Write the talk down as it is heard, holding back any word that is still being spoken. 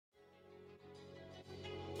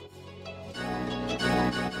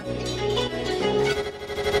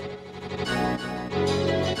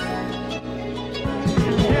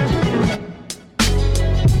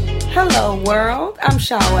Hello world, I'm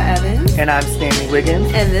Shawa Evans. And I'm Stanley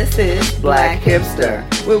Wiggins. And this is Black Hipster,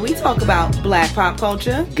 where we talk about black pop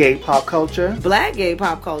culture, gay pop culture, black gay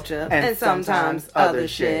pop culture, and sometimes other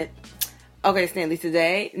shit. Okay, Stanley,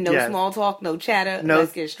 today, no small talk, no chatter.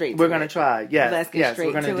 Let's get straight to it. We're going to try. Yes. Let's get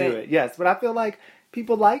straight to it. We're going to do it. Yes, but I feel like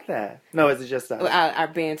people like that. No, is it just us? Our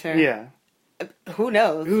banter. Yeah. Who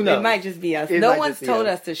knows? It might just be us. No one's told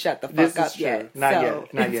us to shut the fuck up yet.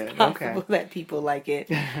 Not yet. It's possible that people like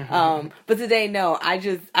it. But today, no. I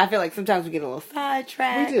feel like sometimes we get a little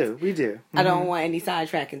sidetracked. We do. Mm-hmm. I don't want any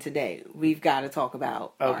sidetracking today. We've got to talk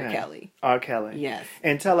about R. Kelly. R. Kelly. Yes.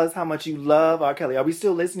 And tell us how much you love R. Kelly. Are we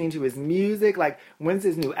still listening to his music? Like, when's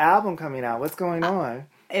his new album coming out? What's going on?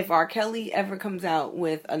 If R. Kelly ever comes out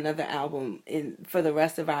with another album for the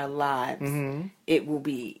rest of our lives, it will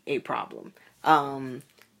be a problem.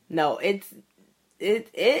 No, it's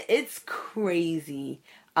crazy.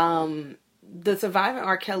 The Surviving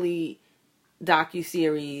R. Kelly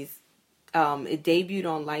docuseries, it debuted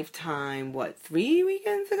on Lifetime, 3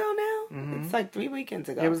 weekends ago now? Mm-hmm. It's like 3 weekends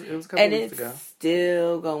ago. It was a couple weeks ago. And it's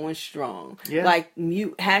still going strong. Yeah. Like,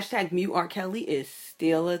 mute R. Kelly is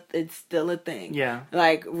still a thing. Yeah.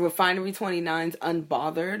 Like, Refinery 29's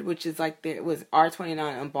Unbothered, which is like, it was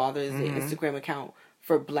R29 Unbothered is the Instagram account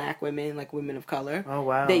for black women, like women of color. Oh,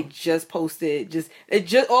 wow. They just posted,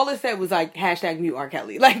 all it said was like, #mute R.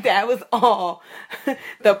 Kelly. Like, that was all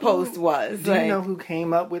the post was. Do you know who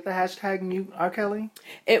came up with the #mute R. Kelly?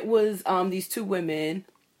 It was these two women.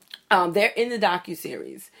 They're in the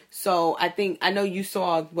docuseries. So I know you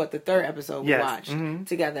saw the third episode we watched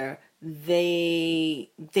together. They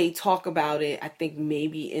talk about it, I think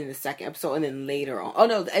maybe in the second episode, and then later on. Oh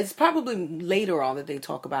no, it's probably later on that they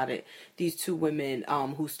talk about it. These two women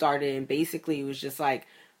who started, and basically it was just like,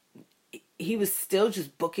 he was still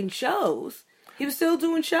just booking shows. He was still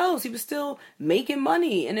doing shows. He was still making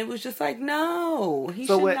money. And it was just like, no, he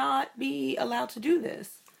should not be allowed to do this.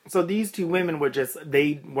 So these two women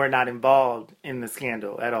they were not involved in the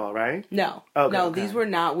scandal at all, right? No. Okay. These were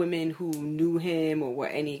not women who knew him or were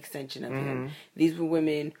any extension of him. These were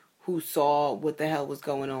women who saw what the hell was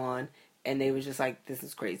going on, and they were just like, this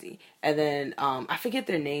is crazy. And then, I forget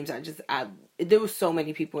their names. There were so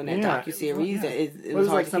many people in that docuseries. It was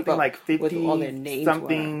hard like to something keep up like 50 with all their names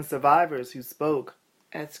something survivors who spoke.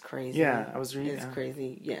 That's crazy. Yeah, I was reading. It's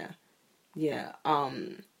crazy. Yeah.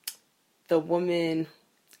 The woman...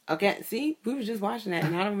 Okay, see, we were just watching that,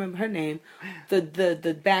 and I don't remember her name.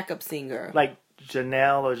 The backup singer, like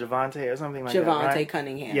Janelle or Javante or something like that. Javante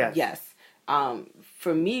Cunningham. Yes.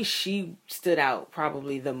 For me, she stood out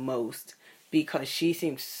probably the most because she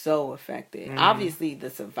seemed so affected. Obviously, the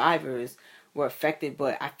survivors were affected,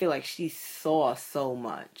 but I feel like she saw so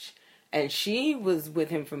much, and she was with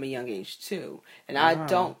him from a young age too. And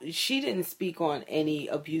she didn't speak on any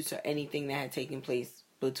abuse or anything that had taken place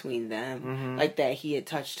between them, like that he had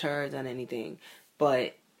touched her, done anything,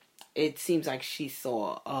 but it seems like she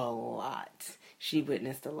saw a lot. She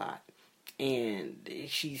witnessed a lot, and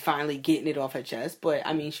she's finally getting it off her chest. But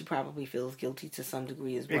I mean, she probably feels guilty to some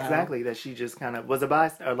degree as well. Exactly, that she just kind of was a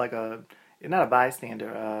bystander, not a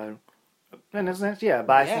bystander, in a sense, a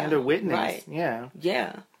bystander witness. Right. Yeah.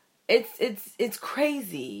 It's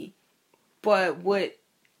crazy, but what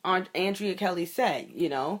Aunt Andrea Kelly said,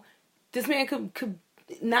 this man could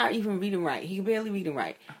not even read and write. He could barely read and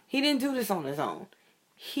write. He didn't do this on his own.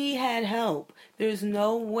 He had help. There's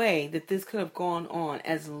no way that this could have gone on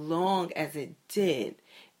as long as it did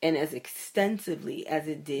and as extensively as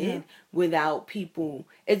it did without people.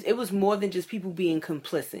 It was more than just people being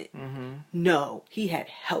complicit. No, he had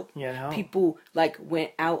help. People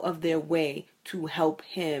went out of their way to help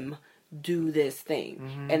him do this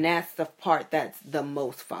thing. And that's the part that's the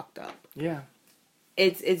most fucked up. Yeah.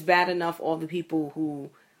 It's bad enough all the people who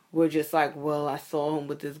were just like, well, I saw him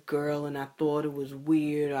with this girl and I thought it was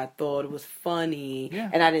weird, or I thought it was funny,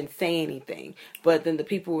 and I didn't say anything. But then the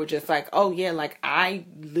people were just like, oh yeah, like I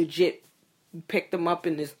legit picked them up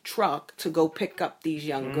in this truck to go pick up these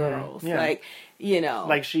young girls. Like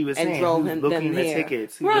she was saying, drove booking the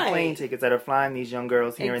tickets, the plane tickets that are flying these young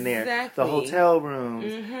girls here and there, the hotel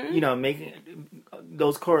rooms, making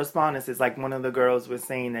those correspondences. Like one of the girls was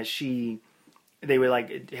saying that they were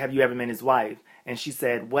like, have you ever met his wife? And she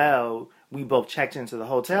said, well, we both checked into the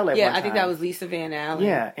hotel at one time. Yeah, I think that was Lisa Van Allen.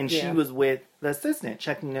 Yeah, and she was with the assistant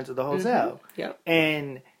checking into the hotel. Yep.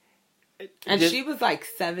 And she was like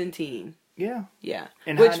 17. Yeah. Yeah.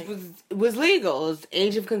 And which was legal. It was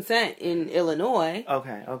age of consent in Illinois.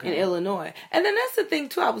 Okay. In Illinois. And then that's the thing,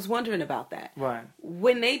 too. I was wondering about that. Right.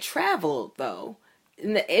 When they traveled, though,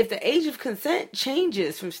 if the age of consent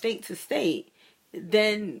changes from state to state,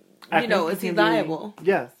 then is he liable?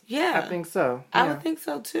 Yes. Yeah. I think so. I would think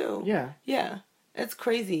so too. Yeah. Yeah. That's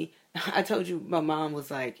crazy. I told you my mom was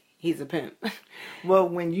like, he's a pimp. Well,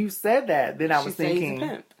 when you said that, then I was thinking, he's a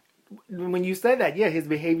pimp. When you said that, yeah, his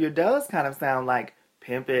behavior does kind of sound like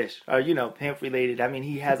pimpish or, pimp related. I mean,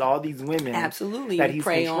 he has all these women. Absolutely. That he's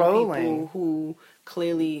controlling. On people who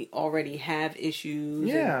clearly already have issues.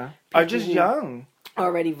 Yeah. Or just young.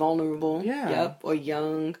 Already vulnerable. Yeah. Yep. Or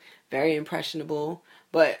young, very impressionable.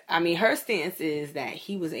 But, I mean, her stance is that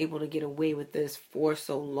he was able to get away with this for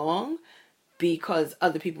so long because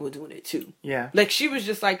other people were doing it too. Yeah. Like, she was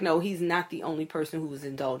just like, no, he's not the only person who was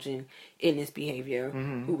indulging in this behavior,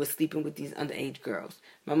 who was sleeping with these underage girls.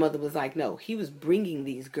 My mother was like, no, he was bringing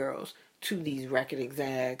these girls to these record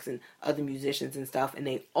execs and other musicians and stuff, and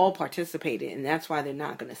they all participated, and that's why they're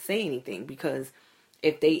not going to say anything, because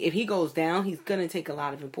if he goes down, he's going to take a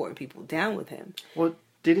lot of important people down with him. Well,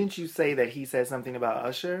 didn't you say that he said something about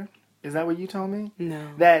Usher? Is that what you told me? No.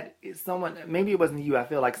 That someone, maybe it wasn't you, I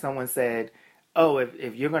feel like someone said, oh,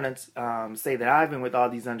 if you're going to say that I've been with all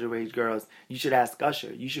these underage girls, you should ask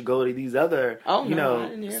Usher. You should go to these other,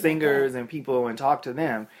 singers and people and talk to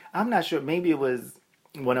them. I'm not sure. Maybe it was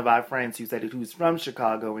one of our friends who said it, who's from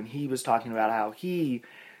Chicago, and he was talking about how he,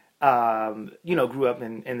 grew up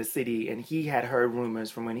in the city, and he had heard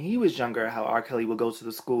rumors from when he was younger how R. Kelly would go to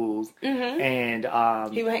the schools and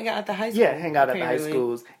he would hang out at the high school. Yeah, hang out at the high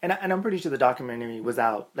schools, and I'm pretty sure the documentary was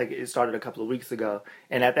out. Like, it started a couple of weeks ago,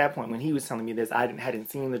 and at that point when he was telling me this, I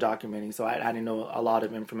hadn't seen the documentary, so I didn't know a lot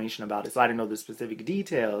of information about it. So I didn't know the specific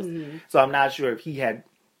details. So I'm not sure if he had,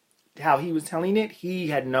 how he was telling it, he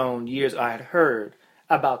had known years. I had heard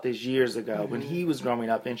about this years ago when he was growing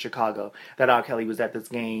up in Chicago, that R. Kelly was at these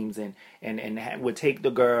games and would take the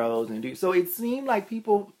girls and do. So it seemed like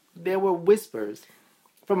there were whispers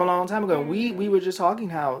from a long time ago. We were just talking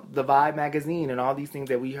how the Vibe magazine and all these things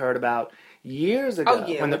that we heard about years ago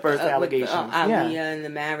when the first allegations. Aaliyah and the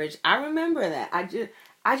marriage. I remember that.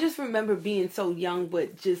 I just remember being so young,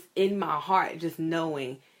 but just in my heart, just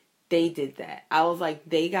knowing they did that. I was like,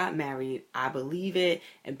 they got married. I believe it.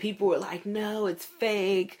 And people were like, no, it's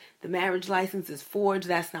fake. The marriage license is forged.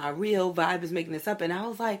 That's not real. Vibe is making this up. And I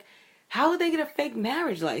was like, how would they get a fake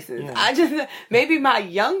marriage license? Yeah. Maybe my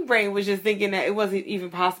young brain was just thinking that it wasn't even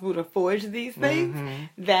possible to forge these things,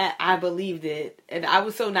 that I believed it. And I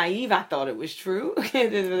was so naive, I thought it was true.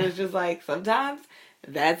 And it was just like, sometimes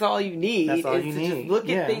that's all you need. That's all you need. Just look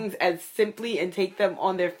at things as simply and take them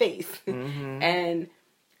on their face. And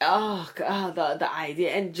oh God, the idea.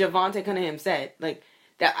 And Javante Cunningham said, like,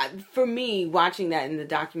 that for me, watching that in the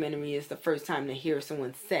documentary is the first time to hear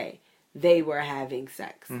someone say they were having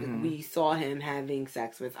sex. We saw him having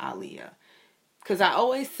sex with Aaliyah. Because I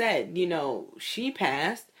always said, she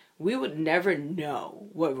passed, we would never know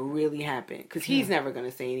what really happened. Because he's never going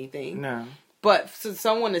to say anything. No. But for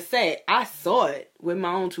someone to say, I saw it with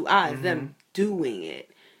my own two eyes, them doing it,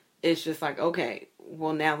 it's just like, okay,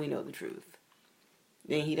 well, now we know the truth.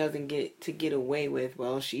 Then he doesn't get away with,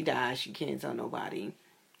 well, she died, she can't tell nobody.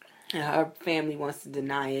 And her family wants to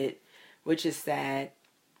deny it, which is sad.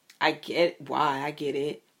 I get why, I get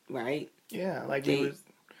it, right? Yeah,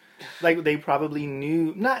 they probably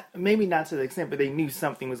knew, maybe not to the extent, but they knew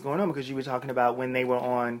something was going on, because you were talking about when they were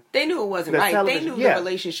on. They knew it wasn't right. Television. They knew the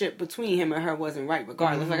relationship between him and her wasn't right,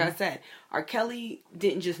 regardless. Like I said, R. Kelly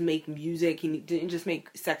didn't just make music, he didn't just make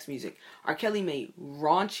sex music. R. Kelly made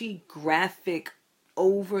raunchy, graphic,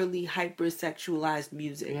 overly hypersexualized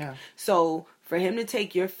music. Yeah. So for him to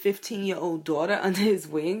take your 15-year-old daughter under his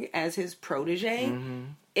wing as his protege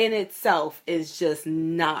in itself is just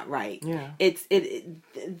not right. Yeah.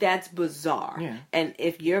 That's bizarre. Yeah. And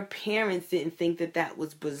if your parents didn't think that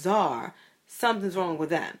was bizarre, something's wrong with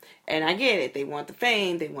them. And I get it. They want the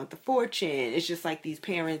fame, they want the fortune. It's just like these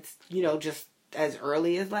parents, just as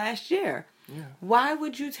early as last year. Yeah. Why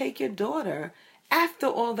would you take your daughter after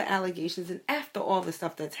all the allegations and after all the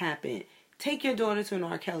stuff that's happened? Take your daughter to an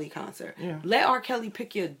R. Kelly concert. Yeah. Let R. Kelly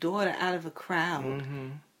pick your daughter out of a crowd.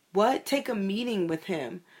 What? Take a meeting with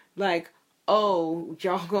him. Like, oh,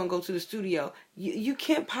 y'all gonna go to the studio. You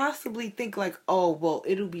can't possibly think like, oh, well,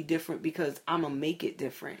 it'll be different because I'm gonna make it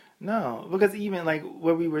different. No, because even like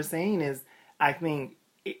what we were saying is, I think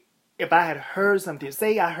if I had heard something,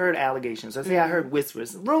 say I heard allegations, or say I heard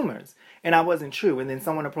whispers, rumors, and I wasn't true, and then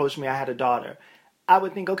someone approached me, I had a daughter, I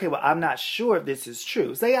would think, okay, well, I'm not sure if this is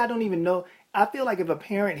true. Say I don't even know. I feel like if a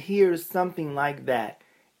parent hears something like that,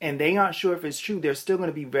 and they aren't sure if it's true, they're still going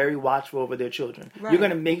to be very watchful over their children. Right. You're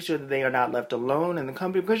going to make sure that they are not left alone in the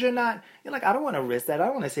company, because you're like, I don't want to risk that. I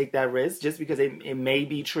don't want to take that risk just because it may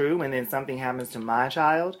be true and then something happens to my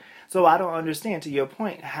child. So I don't understand, to your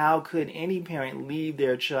point, how could any parent leave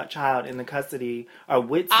their child in the custody or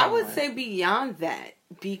with someone? I would say beyond that,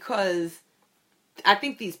 because I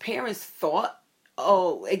think these parents thought,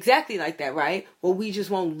 oh, exactly like that, right? Well, we just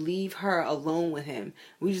won't leave her alone with him.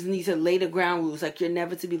 We just need to lay the ground rules, like you're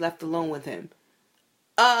never to be left alone with him.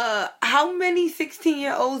 How many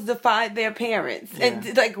 16-year-olds defied their parents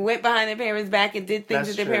and like went behind their parents' back and did things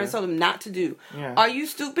that their parents told them not to do? Yeah. Are you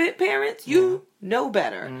stupid, parents? You know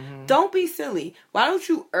better. Mm-hmm. Don't be silly. Why don't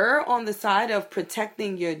you err on the side of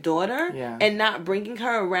protecting your daughter and not bringing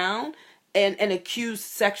her around an accused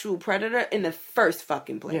sexual predator in the first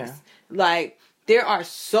fucking place? Yeah. Like, there are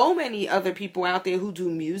so many other people out there who do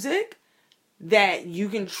music that you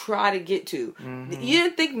can try to get to. Mm-hmm. You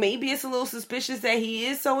didn't think maybe it's a little suspicious that he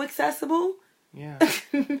is so accessible? Yeah.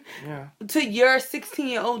 Yeah. To your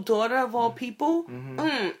 16-year-old daughter of all people?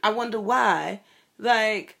 Mm-hmm. I wonder why.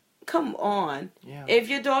 Like, come on. Yeah. If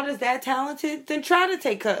your daughter's that talented, then try to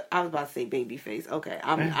take her. I was about to say baby face. Okay,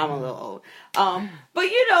 I'm a little old. But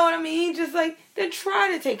you know what I mean? Just like, then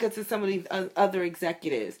try to take her to some of these other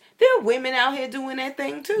executives. There are women out here doing that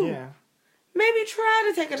thing too. Yeah. Maybe try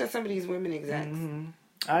to take her to some of these women execs. Mm-hmm.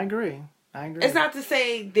 I agree. It's not to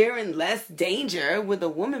say they're in less danger with a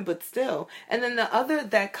woman, but still. And then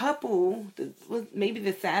that couple, maybe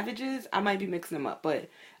the Savages, I might be mixing them up, but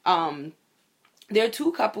there are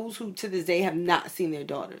two couples who to this day have not seen their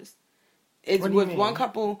daughters. It's with one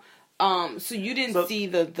couple. So you didn't see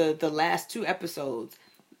the last two episodes.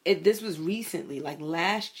 This was recently, like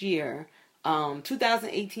last year,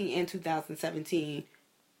 2018 and 2017.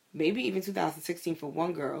 Maybe even 2016 for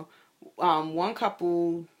one girl. One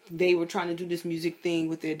couple, they were trying to do this music thing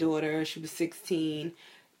with their daughter. She was 16.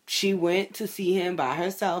 She went to see him by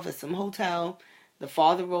herself at some hotel. The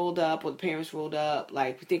father rolled up, or the parents rolled up,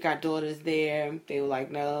 like, we think our daughter's there. They were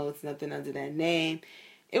like, no, it's nothing under that name.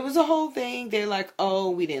 It was a whole thing. They're like, oh,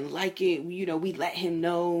 we didn't like it. We let him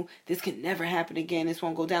know this can never happen again. This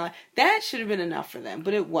won't go down. That should have been enough for them,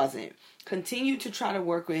 but it wasn't. Continue to try to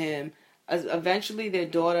work with him. Eventually, their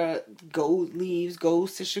daughter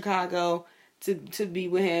goes to Chicago to be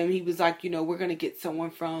with him. He was like, we're going to get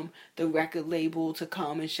someone from the record label to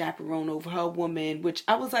come and chaperone over her woman, which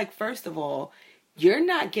I was like, first of all, you're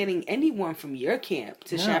not getting anyone from your camp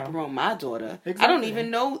to chaperone my daughter. Exactly. I don't even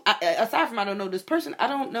know, aside from I don't know this person, I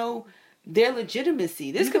don't know their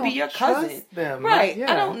legitimacy. This could be your cousin. Them. Right.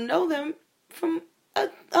 Yeah. I don't know them from a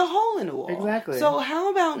hole in the wall. Exactly. So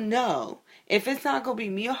how about no? If it's not going to be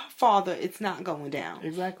me or her father, it's not going down.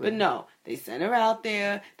 Exactly. But no, they sent her out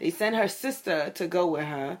there. They sent her sister to go with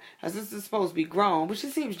her. Her sister's supposed to be grown, but she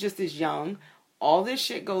seems just as young. All this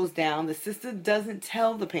shit goes down. The sister doesn't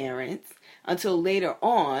tell the parents until later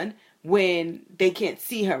on when they can't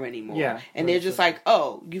see her anymore. Yeah, and they're just like,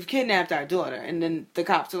 oh, you've kidnapped our daughter. And then the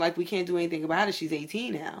cops are like, we can't do anything about it. She's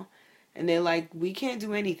 18 now. And they're like, we can't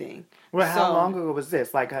do anything. Well, how long ago was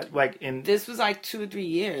this? This was like 2 or 3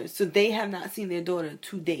 years. So they have not seen their daughter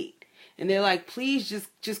to date. And they're like, please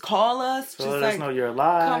just call us. So let us know you're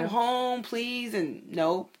alive. Come home, please. And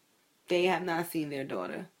nope, they have not seen their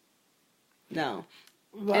daughter. No.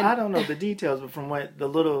 Well, I don't know the details, but from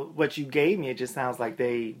what you gave me, it just sounds like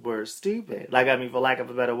they were stupid. Like, I mean, for lack of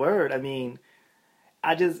a better word, I mean,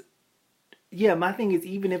 my thing is,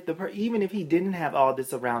 even if he didn't have all this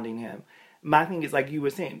surrounding him, my thing is, like you were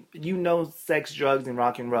saying, sex, drugs, and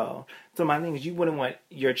rock and roll. So my thing is, you wouldn't want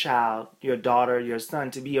your child, your daughter, your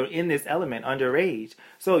son to be in this element underage.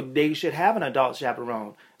 So they should have an adult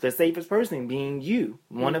chaperone. The safest person being you,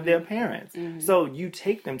 one of their parents. Mm-hmm. So you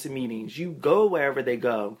take them to meetings. You go wherever they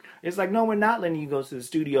go. It's like, no, we're not letting you go to the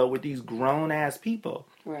studio with these grown-ass people.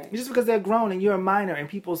 Right. Just because they're grown and you're a minor and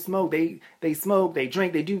people smoke, they smoke, they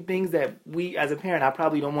drink, they do things that we, as a parent, I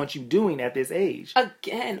probably don't want you doing at this age.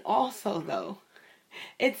 Again, also, though,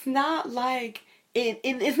 it's not like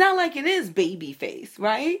it's not like it is Babyface,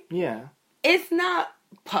 right? Yeah. It's not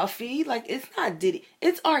Puffy, like, it's not Diddy.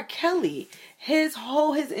 It's R. Kelly. His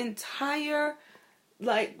entire,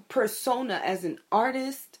 like, persona as an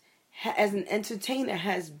artist, as an entertainer,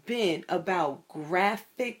 has been about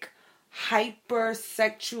graphic,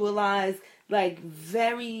 hyper-sexualized, like,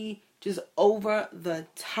 very just over the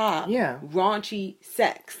top, raunchy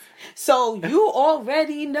sex. So you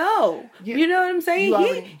already know. You know what I'm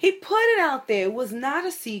saying? He put it out there. It was not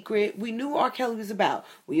a secret. We knew R. Kelly was about.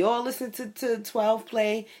 We all listened to 12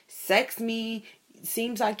 Play, Sex Me,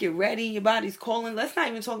 Seems Like You're Ready, Your Body's Calling. Let's not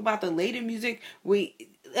even talk about the later music.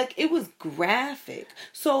 like, it was graphic.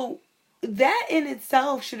 So that in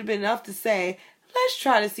itself should have been enough to say, let's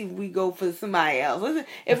try to see if we go for somebody else. Listen,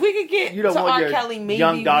 if we could get you don't to want R. your Kelly, maybe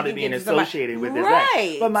young daughter being associated with this.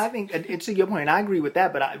 Right. But my thing, to your point, and I agree with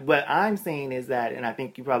that, but what I'm saying is that, and I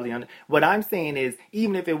think you probably what I'm saying is,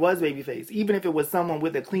 even if it was Babyface, even if it was someone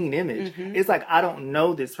with a clean image, it's like, I don't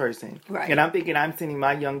know this person. Right. And I'm thinking I'm sending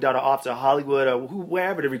my young daughter off to Hollywood or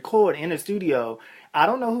wherever to record in a studio. I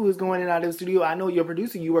don't know who is going in and out of the studio. I know you're a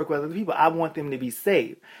producer. You work with other people. I want them to be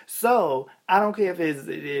safe. So I don't care if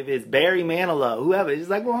it's Barry Manilow, whoever. It's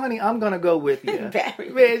like, well, honey, I'm gonna go with you. Barry.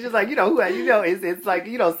 Man, it's just like, it's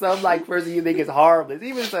like, some like person you think is horrible. It's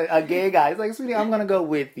even like a gay guy. It's like, sweetie, I'm gonna go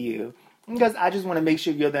with you because I just want to make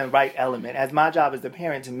sure you're the right element. As my job as the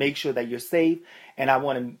parent to make sure that you're safe, and I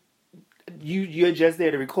want to. You're just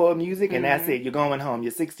there to record music, and that's it. You're going home.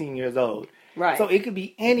 You're 16 years old. Right. So it could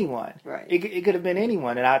be anyone. Right. It could have been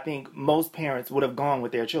anyone, and I think most parents would have gone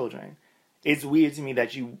with their children. It's weird to me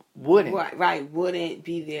that you wouldn't. Right. Wouldn't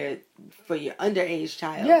be there for your underage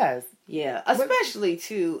child. Yes. Yeah. Especially,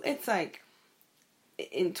 too, it's like,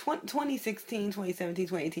 in 2016, 2017,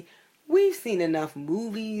 2018, we've seen enough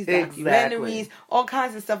movies, documentaries, all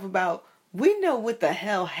kinds of stuff about, we know what the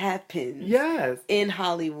hell happens in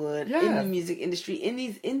Hollywood, in the music industry, in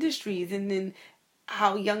these industries, and then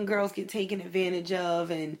how young girls get taken advantage of,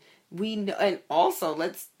 and we know, and also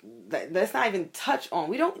let's not even touch on.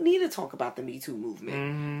 We don't need to talk about the Me Too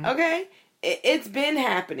movement. Okay, it's been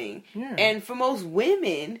happening, and for most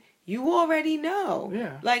women, you already know.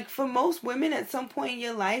 Yeah. Like, for most women, at some point in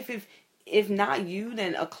your life, if not you,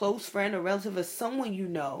 then a close friend or relative or someone you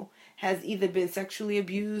know has either been sexually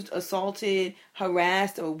abused, assaulted,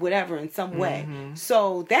 harassed, or whatever in some way.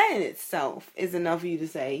 So that in itself is enough for you to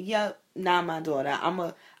say, yep, not my daughter. I'm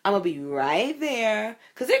a be right there.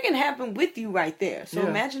 Because it can happen with you right there. So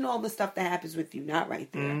imagine all the stuff that happens with you not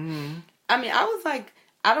right there. I mean, I was like,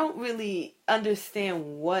 I don't really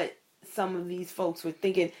understand what some of these folks were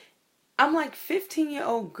thinking. I'm like,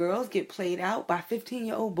 15-year-old girls get played out by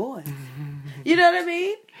 15-year-old boys. You know what I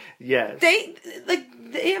mean? Yes.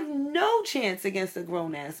 They have no chance against a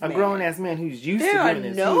grown-ass man. A grown-ass man who's used to doing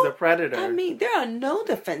this. Who's a predator. I mean, there are no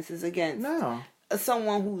defenses against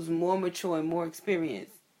someone who's more mature and more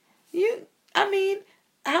experienced. How many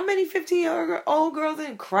 15-year-old girls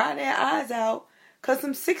didn't cry their eyes out because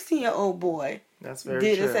some 16-year-old boy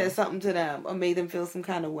did or said something to them or made them feel some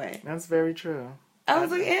kind of way? That's very true. I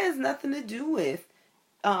was like, it has nothing to do with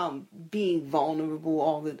being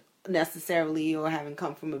vulnerable necessarily, or having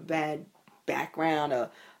come from a bad background, or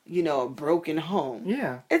a broken home.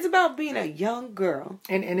 Yeah, it's about being a young girl,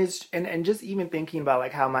 and just even thinking about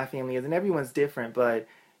like how my family is, and everyone's different, but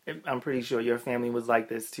I'm pretty sure your family was like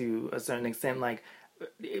this to a certain extent. Like,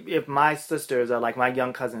 if my sisters are like my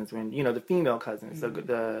young cousins, when the female cousins,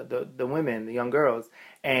 the women, the young girls,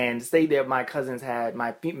 and say that my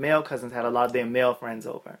male cousins had a lot of their male friends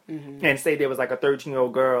over, and say there was like a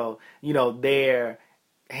 13-year-old girl, there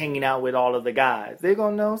hanging out with all of the guys, they're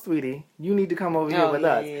gonna know, sweetie, you need to come over here with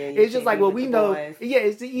us. It's just like, well, we know,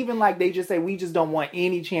 it's even like they just say, we just don't want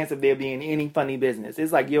any chance of there being any funny business.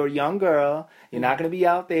 It's like, you're a young girl, you're not gonna be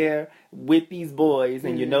out there with these boys,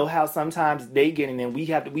 and you know how sometimes they get in, and we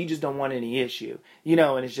just don't want any issue,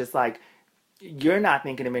 and it's just like, you're not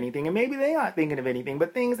thinking of anything, and maybe they aren't thinking of anything,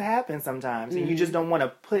 but things happen sometimes, and you just don't want to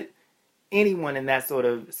put anyone in that sort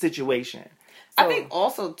of situation. So, I think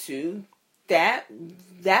also too, that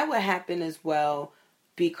would happen as well,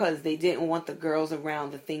 because they didn't want the girls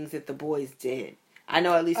around the things that the boys did. I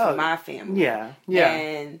know, at least for my family. Yeah.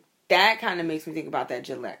 And that kind of makes me think about that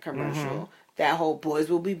Gillette commercial. That whole boys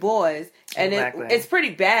will be boys. And it's pretty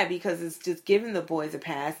bad, because it's just giving the boys a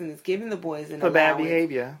pass, and it's giving the boys an allowance. bad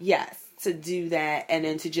behavior. Yes, to do that, and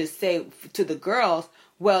then to just say to the girls,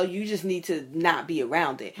 well, you just need to not be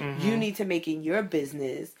around it. You need to make it your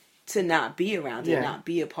business to not be around it, not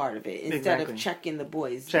be a part of it, instead of checking the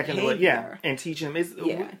boys' behavior. And teaching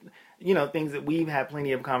them. Things that we've had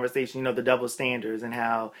plenty of conversation, the double standards, and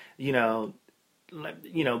how,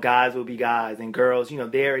 guys will be guys, and girls,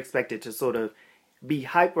 they're expected to sort of be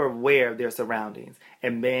hyper aware of their surroundings,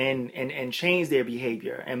 and change their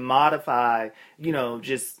behavior, and modify,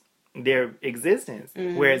 just their existence,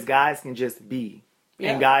 whereas guys can just be.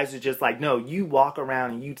 And guys are just like, no, you walk around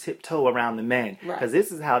and you tiptoe around the men, because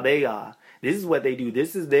this is how they are. This is what they do.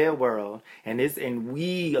 This is their world, and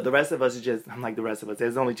we, the rest of us, are just. I'm like, the rest of us.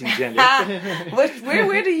 There's only two genders.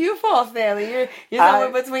 Where do you fall, Stanley? You're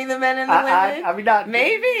somewhere between the men and the women. I mean, not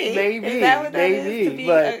maybe. Is that what that is, to be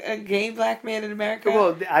a gay black man in America?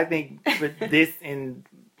 Well, I think for this in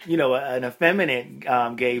an effeminate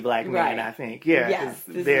gay black man, I think. Yeah. Yes,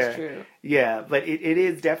 this is true. Yeah, but it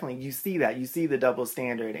is definitely, you see that. You see the double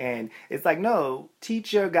standard. And it's like, no,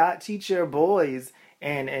 teach your boys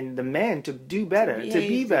and the men to do better, to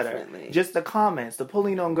be better. Just the comments, the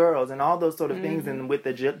pulling on girls and all those sort of things. And with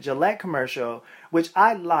the Gillette commercial, which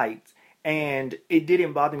I liked, and it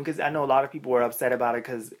didn't bother me because I know a lot of people were upset about it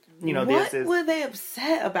because, what were they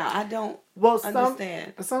upset about? I don't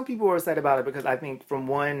understand. Some people were upset about it because I think from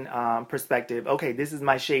one perspective, okay, this is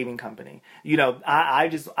my shaving company. I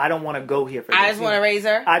don't want to go here for this. I just want a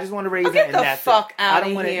razor. I just want a razor, and that's it. Get the fuck out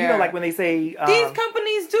of here. Like when they say... these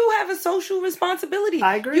companies do have a social responsibility.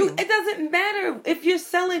 I agree. It doesn't matter if you're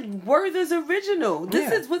selling Werther's Original.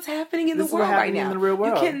 This is what's happening in the world right now. In the real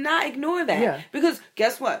world. You cannot ignore that. Yeah. Because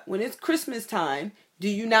guess what? When it's Christmas time... do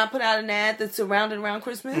you not put out an ad that's surrounded around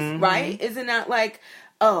Christmas, right? Isn't that like,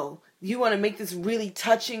 oh, you want to make this really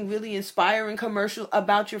touching, really inspiring commercial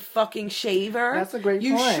about your fucking shaver? That's a great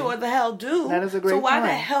point. You sure the hell do. That is a great point. So why the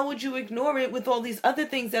hell would you ignore it with all these other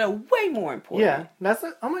things that are way more important? Yeah,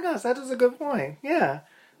 oh my gosh, that is a good point. Yeah.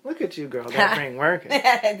 Look at you, girl. That brain working.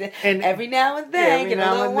 And every now and then, get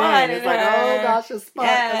a little wine in it's like, oh gosh, a spot,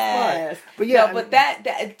 yes. a spot. But yeah, no, but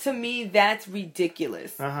that to me, that's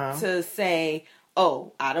ridiculous to say,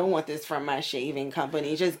 oh, I don't want this from my shaving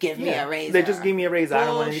company. Just give me a razor. They just give me a razor. I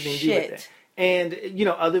don't want anything to do with it. And,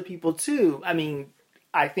 other people too. I mean,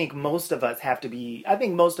 I think most of us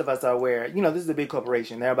are aware, this is a big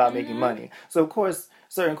corporation. They're about making money. So, of course,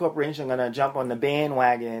 certain corporations are going to jump on the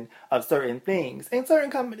bandwagon of certain things. And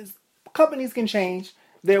certain companies can change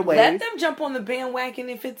their ways. Let them jump on the bandwagon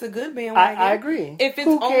if it's a good bandwagon. I agree. If it's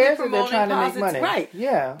only promoting if they're trying to posits, make money? Right.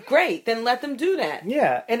 Yeah. Great. Then let them do that.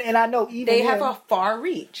 Yeah. And I know even they have a far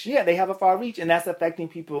reach. Yeah, they have a far reach, and that's affecting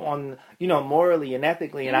people on, morally and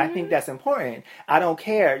ethically, and I think that's important. I don't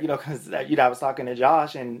care, because, I was talking to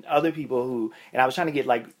Josh and other people and I was trying to get,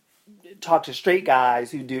 talk to straight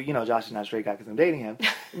guys who do, Josh is not a straight guy because I'm dating him,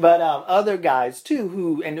 but other guys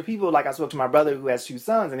too and the people, I spoke to my brother who has 2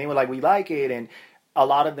 sons, and they were like, we like it, and a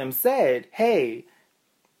lot of them said, hey,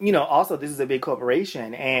 also this is a big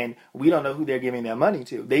corporation and we don't know who they're giving their money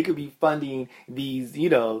to. They could be funding these,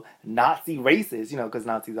 Nazi racists, because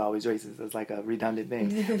Nazis are always racist. It's like a redundant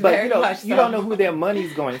thing. But, you don't know who their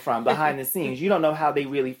money's going from behind the scenes. You don't know how they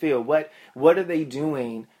really feel. What are they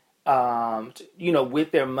doing,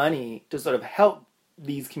 with their money to sort of help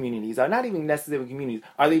these communities, are not even necessarily communities.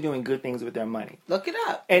 Are they doing good things with their money? Look it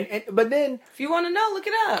up. But then, if you want to know, look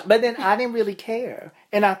it up. But then I didn't really care,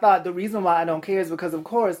 and I thought the reason why I don't care is because, of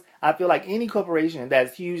course, I feel like any corporation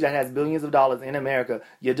that's huge, that has billions of dollars in America,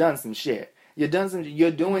 you've done some shit. You're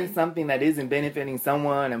doing something that isn't benefiting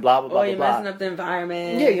someone, and blah blah blah. Or you're messing up the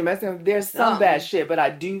environment. Yeah, you're messing up. There's some bad shit, but I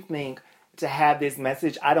do think, to have this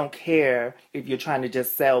message, I don't care if you're trying to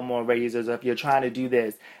just sell more razors or if you're trying to do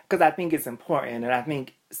this, because I think it's important, and I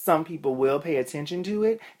think some people will pay attention to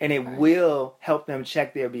it, and it will help them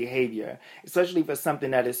check their behavior, especially for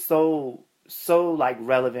something that is so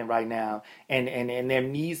relevant right now, and there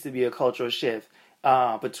needs to be a cultural shift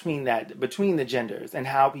between the genders and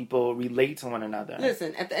how people relate to one another.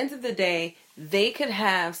 Listen, at the end of the day, they could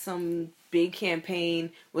have some big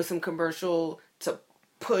campaign with some commercial to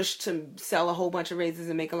push to sell a whole bunch of razors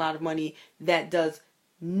and make a lot of money that does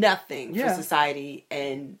nothing for society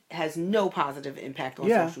and has no positive impact on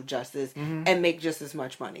social justice and make just as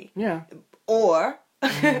much money. Yeah. Or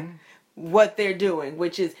what they're doing,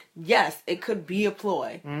 which is, yes, it could be a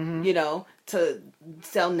ploy, to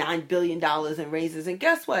sell $9 billion in razors. And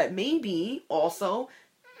guess what? Maybe also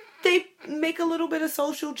they make a little bit of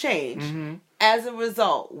social change as a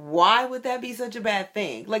result. Why would that be such a bad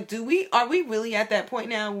thing? Are we really at that point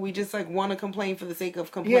now where we just want to complain for the sake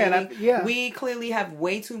of complaining? We clearly have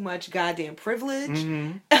way too much goddamn privilege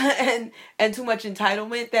and too much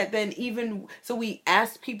entitlement that then so we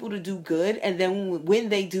ask people to do good, and then when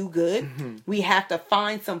they do good, we have to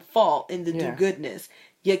find some fault in the do goodness.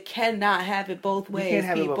 You cannot have it both ways, you can't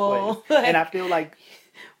have people. It both ways. And I feel like,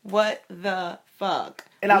 what the fuck?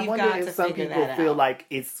 And I wonder if some people feel like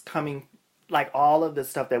it's coming, all of the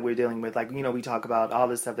stuff that we're dealing with, we talk about all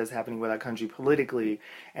this stuff that's happening with our country politically,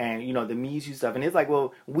 and, the Me Too stuff, and it's like,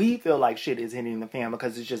 well, we feel like shit is hitting the fan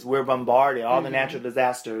because it's just, we're bombarded, all the natural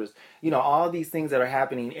disasters, all these things that are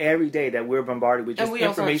happening every day that we're bombarded with, just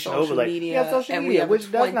information overload. Social media,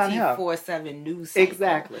 which does not help. 24/7 news cycle,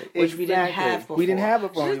 exactly. Which we didn't have before. We didn't have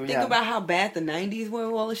before. Just think about how bad the 90s were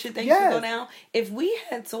with all the shit that used to go down. If we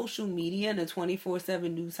had social media and a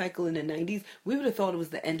 24/7 news cycle in the 90s, we would have thought it was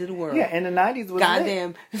the end of the world. Yeah, in the 90s was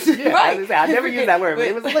goddamn lit. Yeah, right. I never used that word, but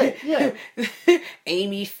it was lit. Yeah.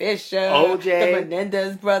 Amy Fisher, OJ, the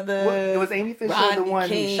Menendez brothers. Was Amy Fisher Rodney the one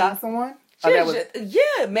King. who shot someone?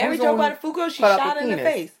 Yeah, Mary Jo Buttafuoco, she shot her in the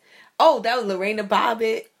face. Oh, that was Lorena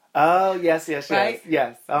Bobbitt. Oh, yes. Right?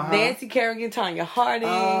 Yes. Nancy Kerrigan, Tanya Harding.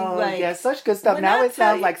 Oh, yes. Such good stuff. Now it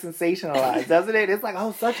sounds like sensationalized, doesn't it? It's like,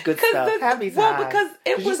 such good stuff. Happy time. Well, because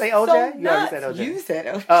it Did was you say OJ? so nuts. You already said OJ. You said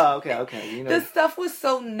OJ. Oh, okay. You know. The stuff was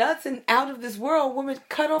so nuts and out of this world. A woman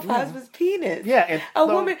cut off her husband's penis. Yeah. And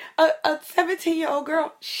a 17-year-old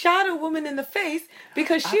girl shot a woman in the face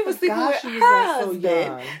because she was sleeping with her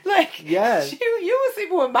husband. So yes. You were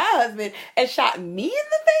sleeping with my husband and shot me in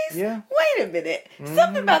the face? Yeah. Wait a minute.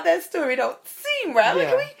 Something about that story don't seem right. Yeah.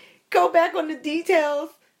 Can we go back on the details?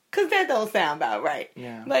 Because that don't sound about right.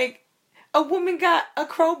 Yeah. A woman got a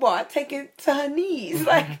crowbar taken to her knees, for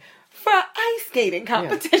an ice skating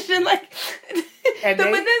competition. And the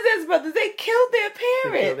Menendez brothers, they killed their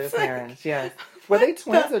parents. Yes. Were they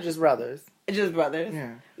twins or just brothers? Just brothers.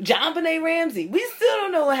 Yeah. JonBenet Ramsey. We still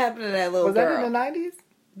don't know what happened to that little girl. Was that in the 90s?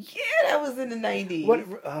 Yeah, that was in the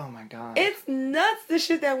 90s. Oh, my God. It's nuts, the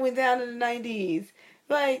shit that went down in the 90s.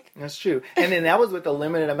 That's true. And then that was with the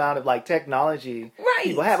limited amount of technology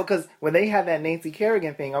people have, because when they had that Nancy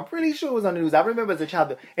Kerrigan thing, I'm pretty sure it was on the news. I remember as a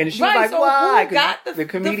child, and she was like, "Why?" Because the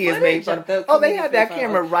comedians made fun of. They had that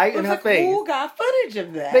camera right in her face. Who got footage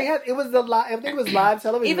of that? It was I think it was live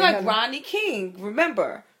television. Even Rodney King,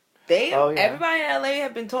 remember? Everybody in LA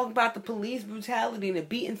had been talking about the police brutality and the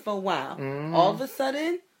beatings for a while. Mm-hmm. All of a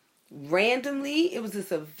sudden, randomly, it was a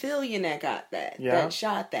civilian that got that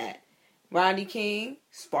shot that. Rodney King,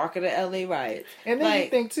 spark of the LA riots. And then you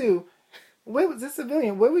think too, where was this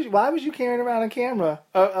civilian? Why was you carrying around a camera?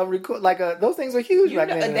 Those things were huge back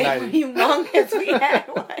then. They were humongous. We had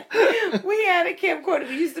one. We had a camcorder.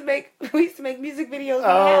 We used to make music videos.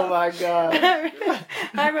 Oh my God!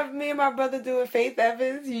 I remember me and my brother doing Faith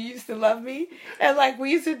Evans. You used to love me, and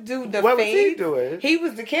we used to do the what fade. Was he doing? He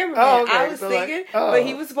was the cameraman. Oh, okay. I was singing, but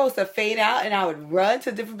he was supposed to fade out, and I would run to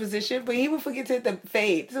a different position, but he would forget to hit the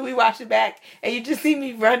fade. So we watched it back, and you just see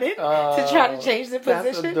me running to try to change the position.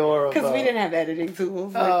 That's adorable. Because we didn't have editing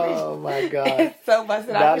tools. Oh my God! It's so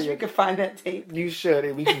busted. I wish we could find that tape. You should,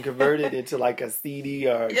 and we can convert it into a CD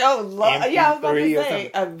or MP3 I was about to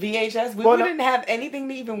say a VHS. We wouldn't have anything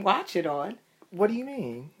to even watch it on. What do you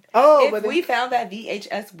mean? If we found that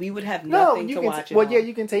VHS, we would have nothing to watch it on. Yeah,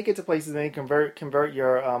 you can take it to places and they convert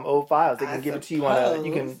your old files. They can give it to you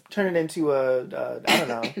you can turn it into I don't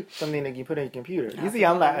know, something that you put on your computer. You see,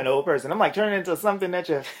 I'm not an old person. I'm turn it into something that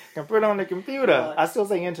you can put on the computer. I still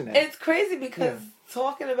say internet. It's crazy because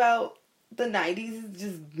talking about the 90s is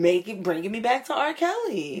just bringing me back to R.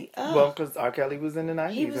 Kelly. Oh. Well, because R. Kelly was in the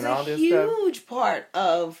 90s and all this stuff. He was a huge part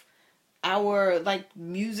of our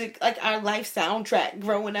music, our life soundtrack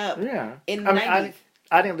growing up. Yeah, in the 90s.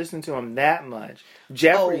 I didn't listen to him that much.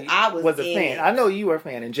 Jeffrey was a fan. I know you were a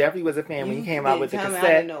fan, and Jeffrey was a fan when he came out with the cassette. I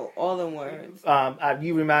didn't know all them words.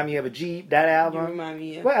 You Remind Me of a Jeep. That album. You Remind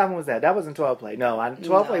Me of. What album was that? That wasn't 12 Play. No,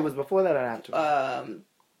 12 Play was before that or after.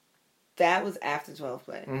 That was after 12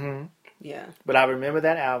 Play. Mm-hmm. Yeah. But I remember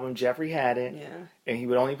that album. Jeffrey had it. Yeah. And he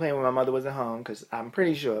would only play when my mother wasn't home, because I'm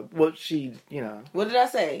pretty sure. Well, she, What did I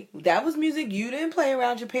say? That was music you didn't play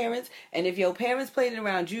around your parents, and if your parents played it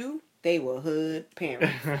around you, they were hood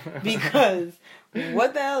parents. Because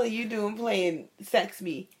what the hell are you doing playing Sex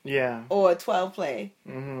Me? Yeah. Or 12 Play?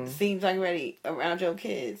 Mm-hmm. Seems Like It Ready around your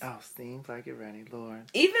kids. Oh, Seems Like It Ready, Lord.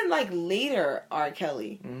 Even later R.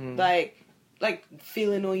 Kelly. Mm-hmm. Like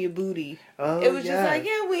Feeling on Your Booty. Oh, it was just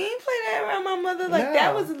we ain't play that around my mother.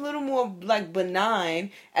 That was a little more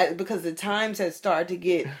benign because the times had started to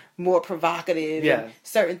get more provocative. Yeah. And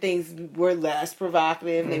certain things were less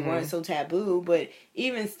provocative. Mm-hmm. They weren't so taboo. But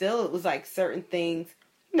even still, it was certain things.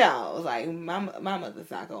 No, it was my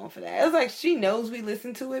mother's not going for that. It was she knows we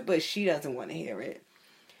listen to it, but she doesn't want to hear it.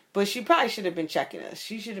 But she probably should have been checking us.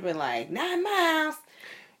 She should have been not in my house.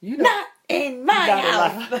 Not in my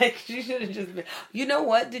house. She should have just been. You know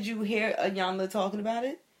what? Did you hear Iyanla talking about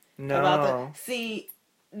it? No. See,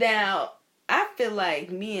 now, I feel like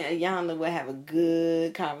me and Iyanla would have a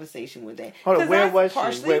good conversation with that. Hold on, where was she?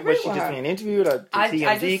 Was she just being interviewed or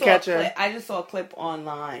TMZ catcher? I just saw a clip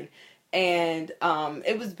online. And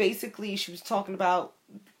it was basically, she was talking about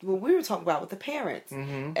what we were talking about with the parents.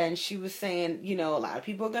 Mm-hmm. And she was saying, a lot of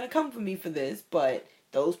people are going to come for me for this, but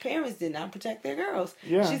those parents did not protect their girls.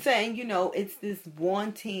 Yeah. She's saying, it's this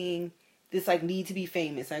wanting, this need to be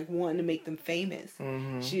famous, wanting to make them famous.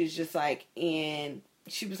 Mm-hmm. She was just and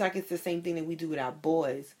she was it's the same thing that we do with our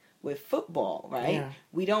boys with football, right? Yeah.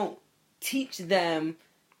 We don't teach them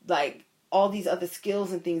all these other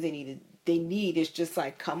skills and things they need they need is just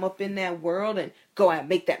like come up in that world and go out and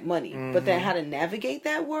make that money. Mm-hmm. But then how to navigate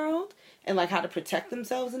that world and like how to protect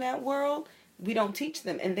themselves in that world, we don't teach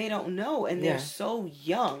them, and they don't know, and they're so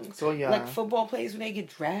young. So young. Like football players when they get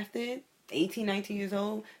drafted, 18, 19 years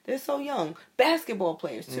old, they're so young. Basketball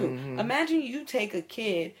players too. Mm-hmm. Imagine you take a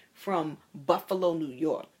kid from Buffalo, New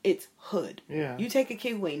York. It's hood. Yeah. You take a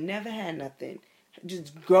kid who ain't never had nothing,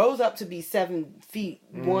 just grows up to be 7 feet,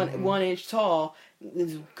 mm-hmm. one inch tall,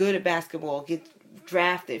 is good at basketball, gets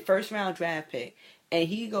drafted, first round draft pick, and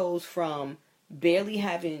he goes from barely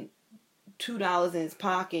having $2 in his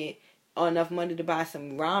pocket or enough money to buy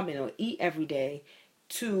some ramen or eat every day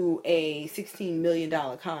to a $16 million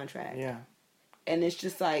contract. Yeah. And it's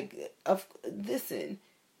just like, listen,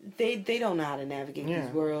 they don't know how to navigate these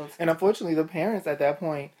worlds. And unfortunately, the parents at that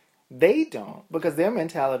point, they don't, because their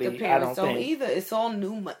mentality, the parents don't either. It's all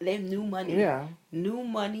new. They have new money. Yeah. New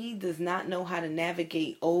money does not know how to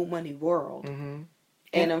navigate old money world. Mm-hmm.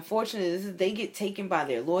 And unfortunately, they get taken by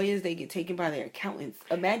their lawyers. They get taken by their accountants.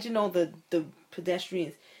 Imagine all the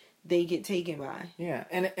pedestrians they get taken by. Yeah,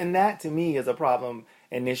 and that to me is a problem,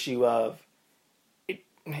 an issue of.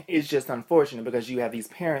 It's just unfortunate because you have these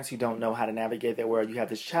parents who don't know how to navigate their world. You have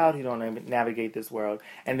this child who don't navigate this world,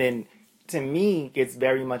 and then. To me, it's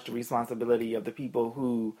very much the responsibility of the people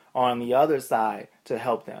who are on the other side to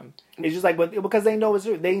help them. It's just like, because they know it's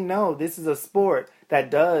true. They know this is a sport that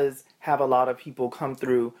does have a lot of people come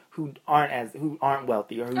through who aren't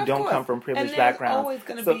wealthy or who don't come from privileged backgrounds. And there's always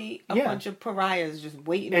going to be a bunch of pariahs just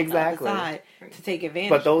waiting on the other side to take advantage.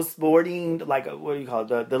 But those sporting, like, what do you call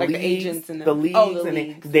it? The like leagues, the agents and the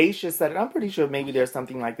leagues, they should set it. I'm pretty sure maybe there's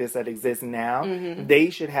something like this that exists now. Mm-hmm. They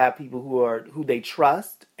should have people who they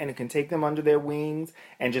trust and can take them under their wings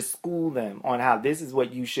and just school them on how this is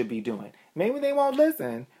what you should be doing. Maybe they won't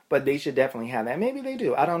listen, but they should definitely have that. Maybe they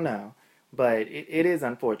do. I don't know. But it is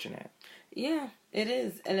unfortunate. Yeah, it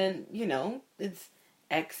is. And then, it's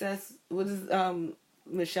excess. What is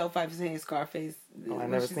Michelle Pfeiffer saying? Scarface. Oh, I've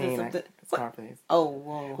never seen Scarface. Oh,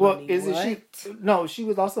 whoa, well, honey, isn't she? No, she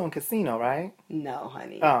was also in Casino, right? No,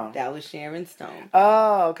 honey. Oh. That was Sharon Stone.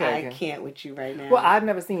 Oh, okay. I can't with you right now. Well, I've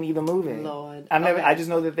never seen either movie. Lord. I just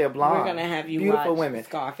know that they're blonde. We're going to have you beautiful watch women.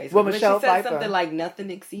 Scarface. Well, Michelle Pfeiffer. She said something like nothing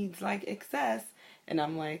exceeds like excess. And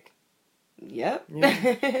I'm like... Yep.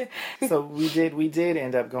 Yeah. So we did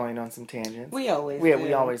end up going on some tangents. We always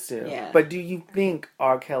do. Yeah. But do you think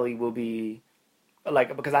R. Kelly will be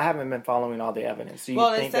like, because I haven't been following all the evidence. Do you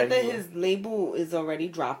think they said that his label is already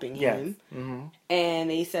dropping him. Mm-hmm. And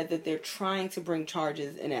they said that they're trying to bring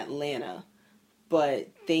charges in Atlanta, but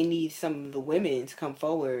they need some of the women to come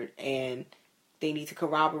forward and they need to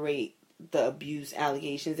corroborate the abuse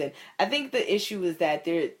allegations. And I think the issue is that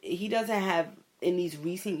he doesn't have, in these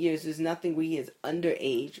recent years, there's nothing where he is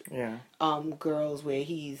underage girls where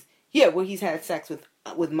he's had sex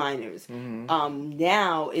with minors. Mm-hmm.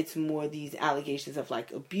 Now it's more these allegations of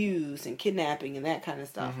like abuse and kidnapping and that kind of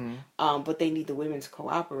stuff. Mm-hmm. But they need the women to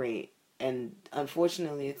cooperate, and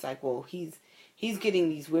unfortunately, it's like, well, he's getting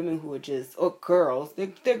these women who are just, or girls,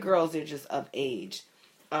 they're girls, they're just of age,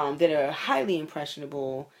 that are highly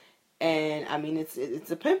impressionable. And, I mean, it's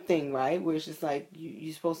a pimp thing, right? Where it's just like,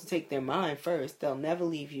 you're supposed to take their mind first. They'll never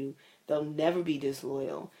leave you. They'll never be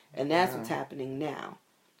disloyal. And that's what's happening now.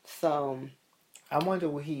 So... I wonder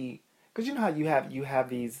will because you know how you have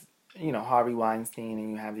these, Harvey Weinstein and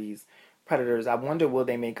you have these predators. I wonder will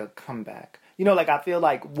they make a comeback? Like, I feel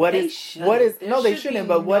like they shouldn't,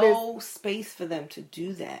 but what is... no space for them to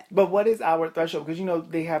do that. But what is our threshold? Because,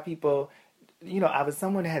 they have people...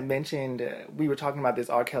 someone had mentioned, we were talking about this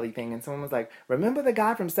R. Kelly thing, and someone was like, remember the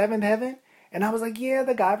guy from Seventh Heaven? And I was like, yeah,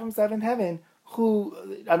 the guy from Seventh Heaven, who,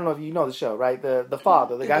 I don't know if you know the show, right? The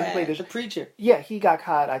father, the guy who played the preacher. Yeah, he got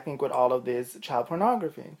caught, I think, with all of this child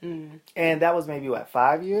pornography. Mm. And that was maybe,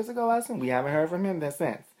 5 years ago, I assume? We haven't heard from him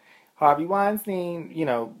since. Harvey Weinstein,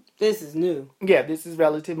 This is new. Yeah, this is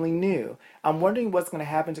relatively new. I'm wondering what's going to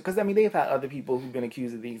happen because, they've had other people who've been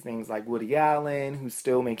accused of these things, like Woody Allen, who's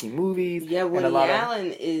still making movies. Yeah, Woody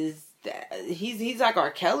Allen is... He's like R.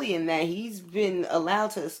 Kelly in that he's been allowed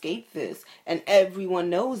to escape this, and everyone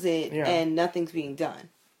knows it, and nothing's being done.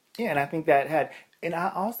 Yeah, and I think and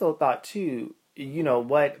I also thought too,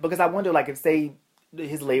 because I wonder, like, if say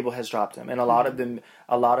his label has dropped him, and a lot of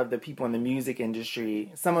the people in the music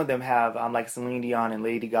industry, some of them have, like Celine Dion and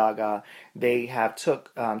Lady Gaga, they have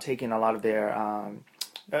taken a lot of their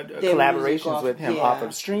collaborations with him off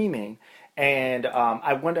of streaming. And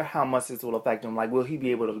I wonder how much this will affect him. Like, will he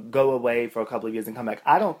be able to go away for a couple of years and come back?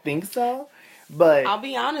 I don't think so. But I'll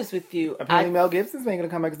be honest with you. Apparently, Mel Gibson's making a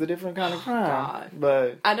comeback. It's a different kind of crime. God.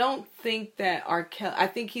 But I don't think that R. Kelly... I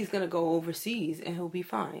think he's going to go overseas and he'll be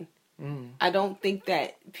fine. I don't think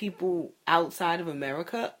that people outside of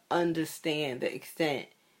America understand the extent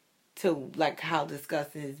to like how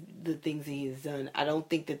disgusting the things he has done. I don't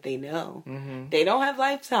think that they know. They don't have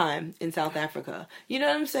Lifetime in South Africa. You know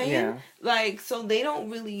what I'm saying? Yeah. Like, so they don't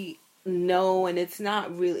really know, and it's not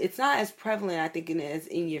as prevalent, I think, as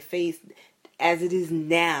in your face as it is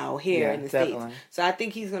now here in the States. So I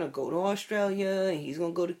think he's going to go to Australia, and he's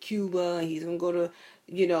going to go to Cuba, and he's going to go to,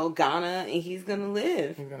 Ghana, and he's going to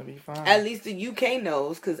live. He's going to be fine. At least the UK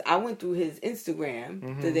knows, because I went through his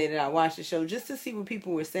Instagram the day that I watched the show just to see what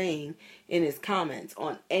people were saying in his comments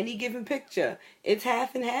on any given picture. It's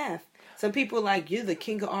half and half. Some people are like, you're the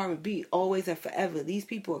king of R&B, always and forever. These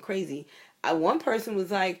people are crazy. One person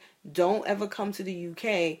was like, don't ever come to the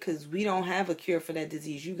UK because we don't have a cure for that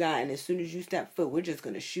disease you got, and as soon as you step foot, we're just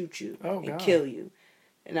going to shoot you and kill you.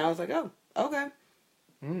 And I was like, oh, okay.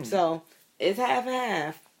 So it's half and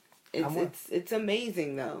half. It's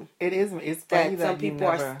amazing, though. It is. It's funny that some people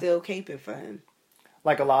are still caping for him.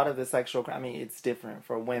 Like a lot of the sexual, I mean, it's different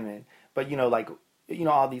for women. But,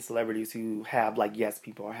 all these celebrities who have, like, yes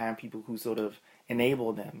people, or have people who sort of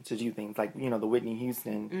enable them to do things. Like, the Whitney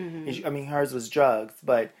Houston. Hers was drugs,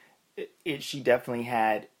 but she definitely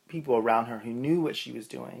had people around her who knew what she was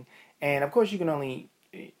doing. And, of course,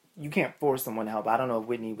 you can't force someone to help. I don't know if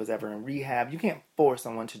Whitney was ever in rehab. You can't force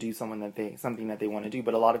someone to do something that they want to do.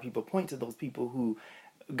 But a lot of people point to those people who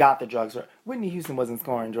got the drugs. Whitney Houston wasn't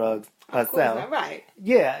scoring drugs herself. Of course not, right.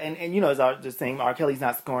 Yeah, and it's the same. R. Kelly's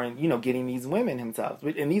not scoring, getting these women himself.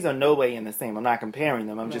 And these are no way in the same. I'm not comparing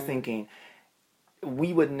them. I'm just thinking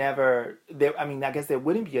we would never. I guess there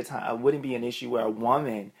wouldn't be an issue where a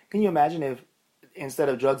woman. Can you imagine if instead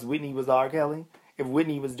of drugs, Whitney was R. Kelly? If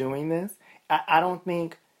Whitney was doing this, I don't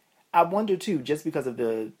think. I wonder too, just because of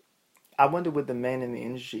I wonder with the men in the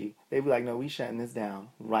industry, they'd be like, no, we shutting this down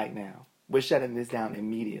right now. We're shutting this down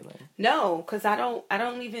immediately. No, because I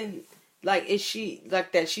don't even, like, is she,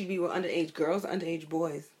 like, that she'd be with underage girls or underage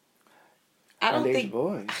boys? I don't think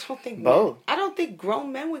both. I don't think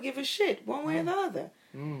grown men would give a shit one way or the other.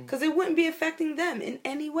 Because it wouldn't be affecting them in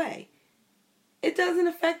any way. It doesn't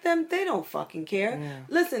affect them. They don't fucking care. Yeah.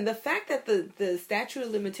 Listen, the fact that the statute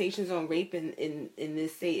of limitations on rape in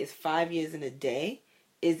this state is 5 years and a day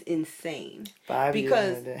is insane. 5 years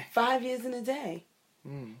in a day. 5 years in a day.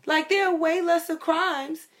 Like, there are way lesser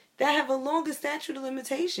crimes that have a longer statute of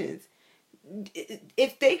limitations.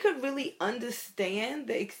 If they could really understand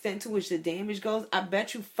the extent to which the damage goes, I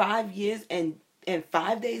bet you 5 years and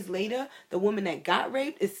 5 days later, the woman that got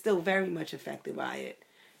raped is still very much affected by it.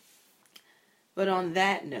 But on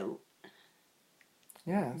that note,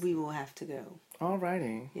 we will have to go.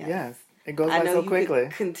 Alrighty. Yes. It goes by so quickly. I know you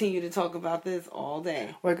could continue to talk about this all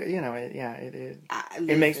day. Well,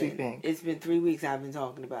 it makes me think. It's been 3 weeks I've been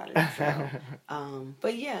talking about it. So,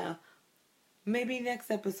 but yeah, maybe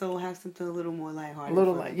next episode we'll have something a little more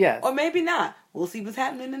lighthearted. Yes. Or maybe not. We'll see what's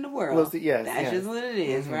happening in the world. We'll see, yes. That's just what it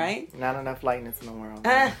is, right? Not enough lightness in the world.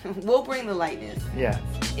 We'll bring the lightness. Yes.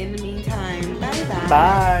 In the meantime, bye-bye.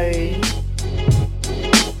 Bye.